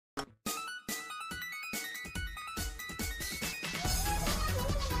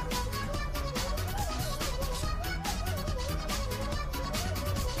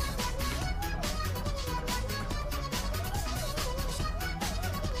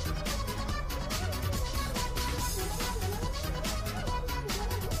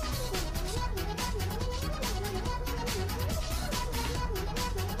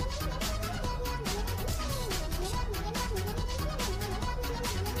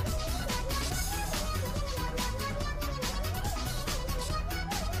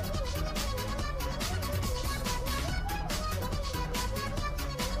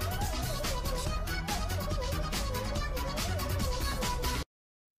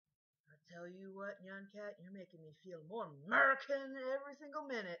Tell you what, young cat, you're making me feel more American every single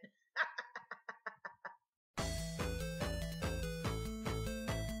minute.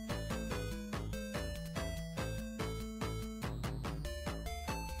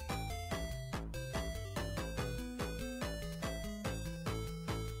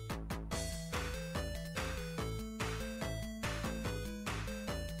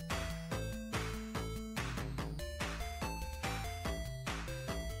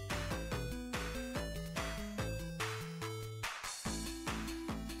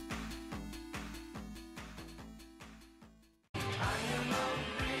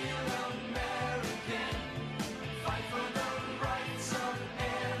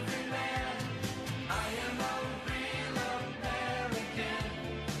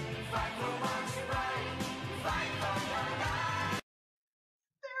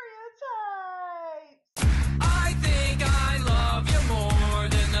 Stereotypes! I think I love you more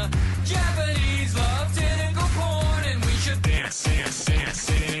than the Japanese love tentacle porn, and we should dance to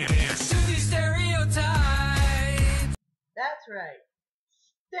these stereotypes. That's right.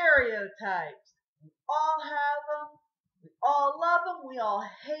 Stereotypes. We all have them. We all love them. We all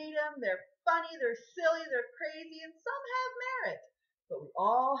hate them. They're funny. They're silly. They're crazy. And some have merit. But we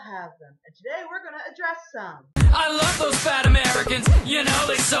all have them. And today we're going to address some. I love those fat Americans, you know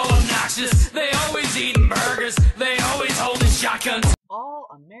they're so obnoxious. They always eating burgers, they always holding shotguns.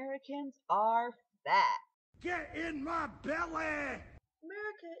 All Americans are fat. Get in my belly!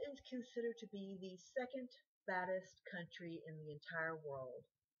 America is considered to be the second fattest country in the entire world.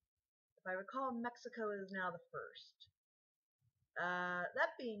 If I recall, Mexico is now the first.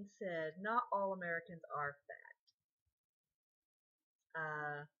 That being said, not all Americans are fat.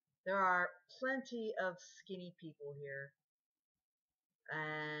 There are plenty of skinny people here.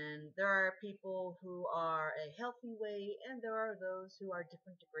 And there are people who are a healthy weight, and there are those who are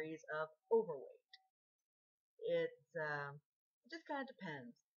different degrees of overweight. It just kind of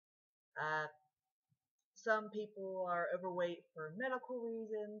depends. Some people are overweight for medical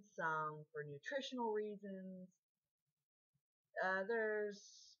reasons, some for nutritional reasons. There's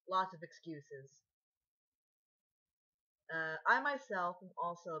lots of excuses. I myself am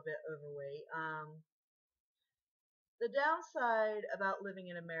also a bit overweight. The downside about living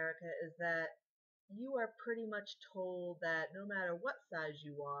in America is that you are pretty much told that no matter what size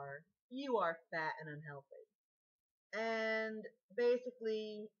you are fat and unhealthy. And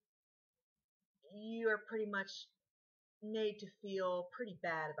basically, you are pretty much made to feel pretty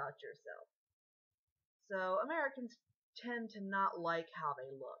bad about yourself. So Americans tend to not like how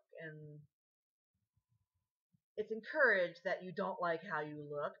they look, and it's encouraged that you don't like how you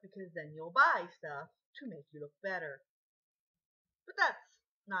look because then you'll buy stuff to make you look better. But that's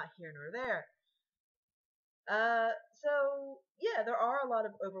not here nor there. So yeah, there are a lot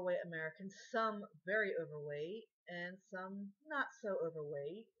of overweight Americans, some very overweight and some not so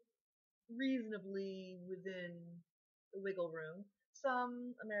overweight, reasonably within the wiggle room.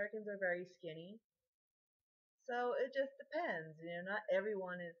 Some Americans are very skinny. So it just depends, not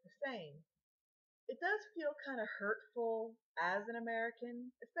everyone is the same. It does feel kind of hurtful as an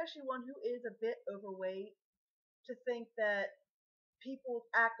American, especially one who is a bit overweight, to think that people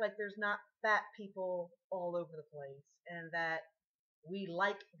act like there's not fat people all over the place and that we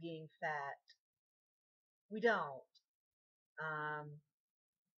like being fat. We don't.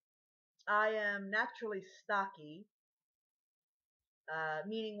 I am naturally stocky,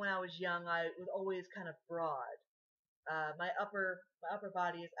 meaning when I was young I was always kind of broad. My upper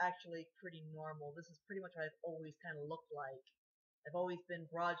body is actually pretty normal. This is pretty much what I've always kind of looked like. I've always been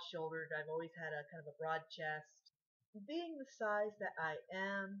broad-shouldered. I've always had a kind of a broad chest. Being the size that I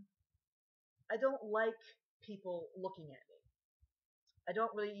am, I don't like people looking at me. I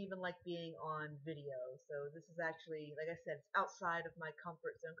don't really even like being on video. So this is actually, like I said, it's outside of my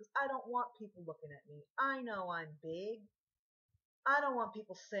comfort zone because I don't want people looking at me. I know I'm big. I don't want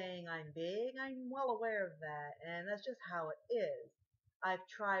people saying I'm big. I'm well aware of that, and that's just how it is. I've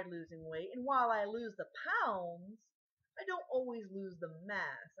tried losing weight, and while I lose the pounds, I don't always lose the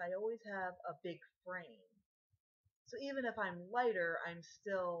mass. I always have a big frame. So even if I'm lighter, I'm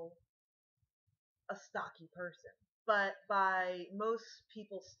still a stocky person. But by most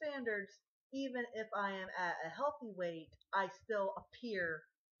people's standards, even if I am at a healthy weight, I still appear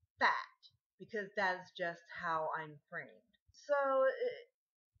fat because that's just how I'm framed. So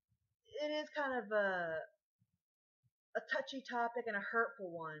it is kind of a touchy topic and a hurtful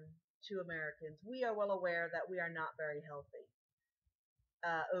one to Americans. We are well aware that we are not very healthy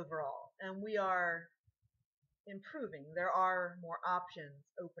overall, and we are improving. There are more options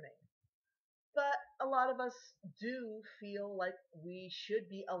opening. But a lot of us do feel like we should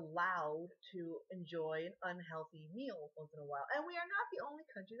be allowed to enjoy an unhealthy meal once in a while. And we are not the only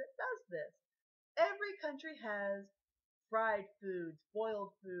country that does this. Every country has fried foods,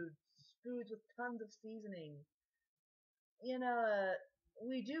 boiled foods, foods with tons of seasoning.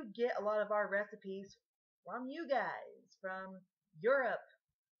 We do get a lot of our recipes from you guys, from Europe,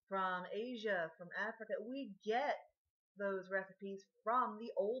 from Asia, from Africa. We get those recipes from the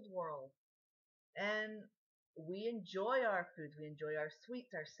old world. And we enjoy our foods. We enjoy our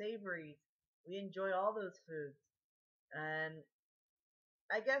sweets, our savories. We enjoy all those foods. And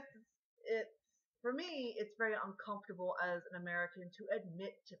I guess it's for me, it's very uncomfortable as an American to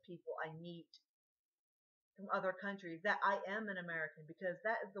admit to people I meet from other countries that I am an American, because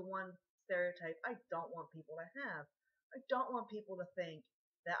that is the one stereotype I don't want people to have. I don't want people to think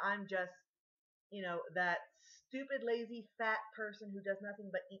that I'm just, that stupid, lazy, fat person who does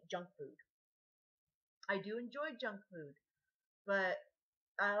nothing but eat junk food. I do enjoy junk food, but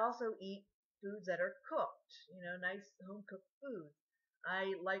I also eat foods that are cooked, nice home cooked foods.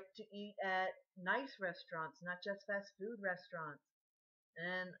 I like to eat at nice restaurants, not just fast food restaurants.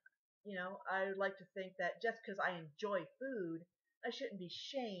 And, I would like to think that just because I enjoy food, I shouldn't be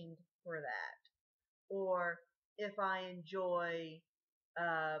shamed for that. Or if I enjoy,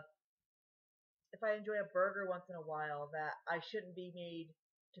 uh, if I enjoy a burger once in a while, that I shouldn't be made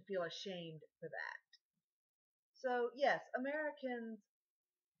to feel ashamed for that. So yes, Americans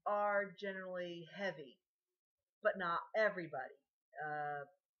are generally heavy, but not everybody. Uh,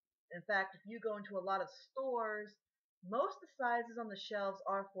 in fact, if you go into a lot of stores, most of the sizes on the shelves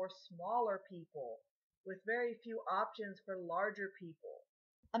are for smaller people, with very few options for larger people.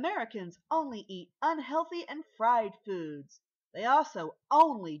 Americans only eat unhealthy and fried foods. They also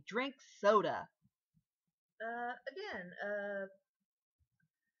only drink soda. Again,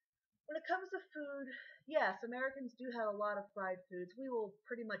 when it comes to food, yes, Americans do have a lot of fried foods. We will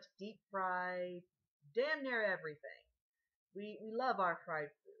pretty much deep fry damn near everything. We love our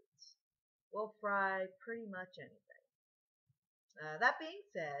fried foods. We'll fry pretty much anything. That being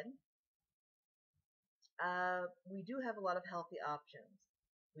said, we do have a lot of healthy options.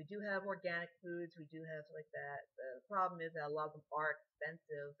 We do have organic foods. We do have stuff like that. The problem is that a lot of them are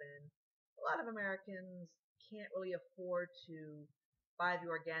expensive, and a lot of Americans can't really afford to buy the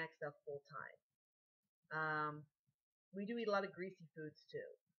organic stuff full time. We do eat a lot of greasy foods too,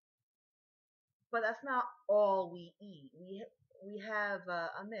 but that's not all we eat. We have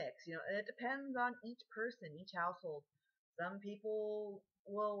a mix, and it depends on each person, each household. Some people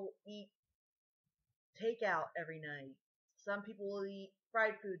will eat takeout every night. Some people will eat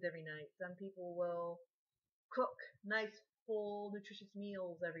fried foods every night. Some people will cook nice, full, nutritious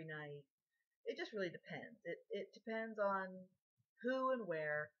meals every night. It just really depends. It depends on who and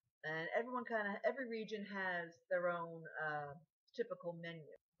where, and every region has their own typical menu.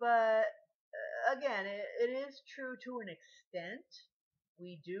 But again, it is true to an extent.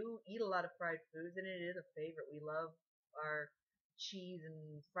 We do eat a lot of fried foods, and it is a favorite. We love our cheese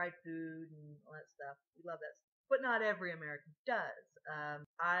and fried food and all that stuff. We love that stuff. But not every American does.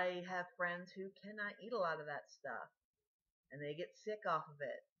 I have friends who cannot eat a lot of that stuff, and they get sick off of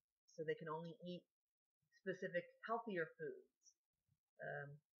it, so they can only eat specific healthier foods.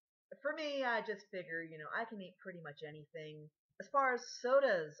 For me, I just figure, I can eat pretty much anything. As far as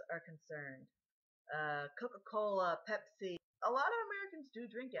sodas are concerned, Coca-Cola, Pepsi, a lot of Americans do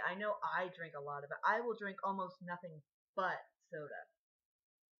drink it. I know I drink a lot of it. I will drink almost nothing but soda.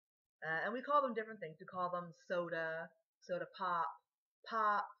 And we call them different things. We call them soda, soda pop,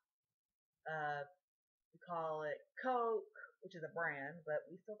 uh, we call it Coke, which is a brand, but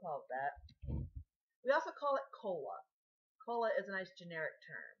we still call it that. We also call it cola. Cola is a nice generic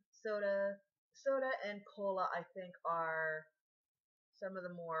term. Soda and cola, I think, are some of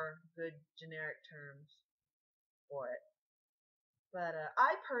the more good generic terms for it. But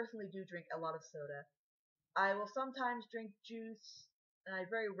I personally do drink a lot of soda. I will sometimes drink juice, and I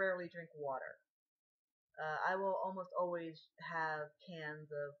very rarely drink water. I will almost always have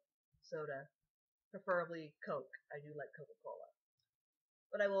cans of soda, preferably Coke. I do like Coca-Cola.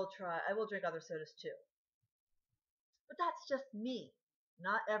 But I will drink other sodas too. But that's just me.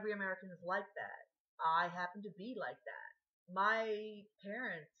 Not every American is like that. I happen to be like that. My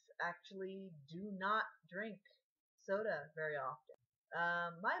parents actually do not drink soda very often.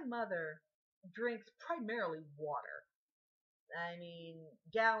 My mother drinks primarily water. I mean,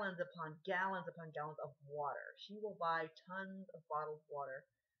 gallons upon gallons upon gallons of water. She will buy tons of bottled water.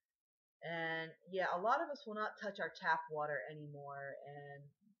 And yeah, a lot of us will not touch our tap water anymore, and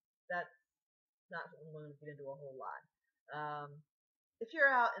that's not something I'm going to get into a whole lot. if you're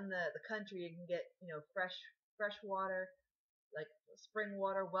out in the country, you can get, fresh water, like spring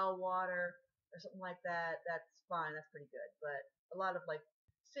water, well water, or something like that. That's fine. That's pretty good. But a lot of like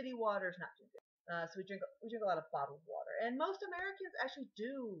city water is not too good. So we drink a lot of bottled water, and most Americans actually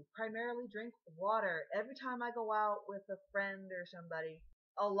do primarily drink water. Every time I go out with a friend or somebody,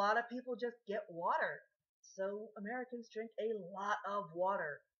 a lot of people just get water. So Americans drink a lot of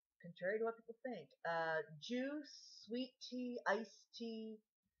water, contrary to what people think. Juice, sweet tea, iced tea,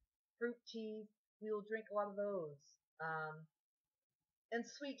 fruit tea, we will drink a lot of those. And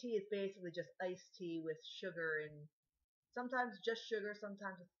sweet tea is basically just iced tea with sugar and sometimes just sugar,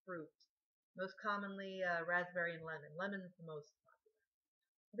 sometimes with fruit. Most commonly raspberry and lemon. Lemon is the most popular.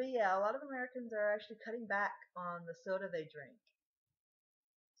 But yeah, a lot of Americans are actually cutting back on the soda they drink.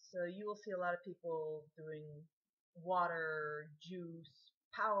 So you will see a lot of people doing water, juice,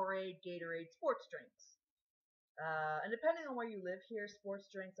 Powerade, Gatorade, sports drinks. And depending on where you live here,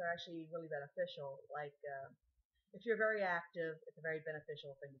 sports drinks are actually really beneficial. Like if you're very active, it's a very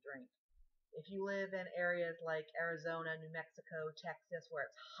beneficial thing to drink. If you live in areas like Arizona, New Mexico, Texas, where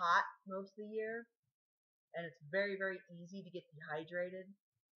it's hot most of the year, and it's very, very easy to get dehydrated,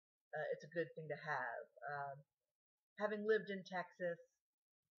 it's a good thing to have. Having lived in Texas,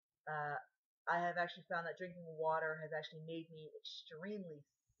 uh, I have actually found that drinking water has actually made me extremely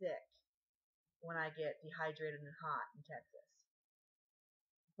sick when I get dehydrated and hot in Texas.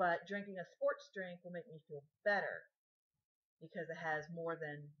 But drinking a sports drink will make me feel better because it has more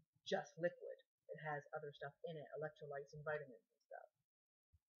than just liquid. It has other stuff in it, electrolytes and vitamins and stuff.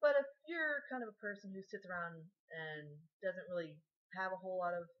 But if you're kind of a person who sits around and doesn't really have a whole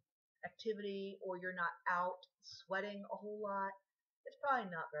lot of activity, or you're not out sweating a whole lot, it's probably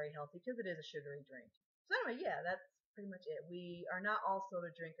not very healthy because it is a sugary drink. So anyway, yeah, that's pretty much it. We are not all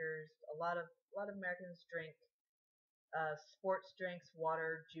soda drinkers. A lot of Americans drink sports drinks,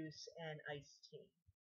 water, juice, and iced tea.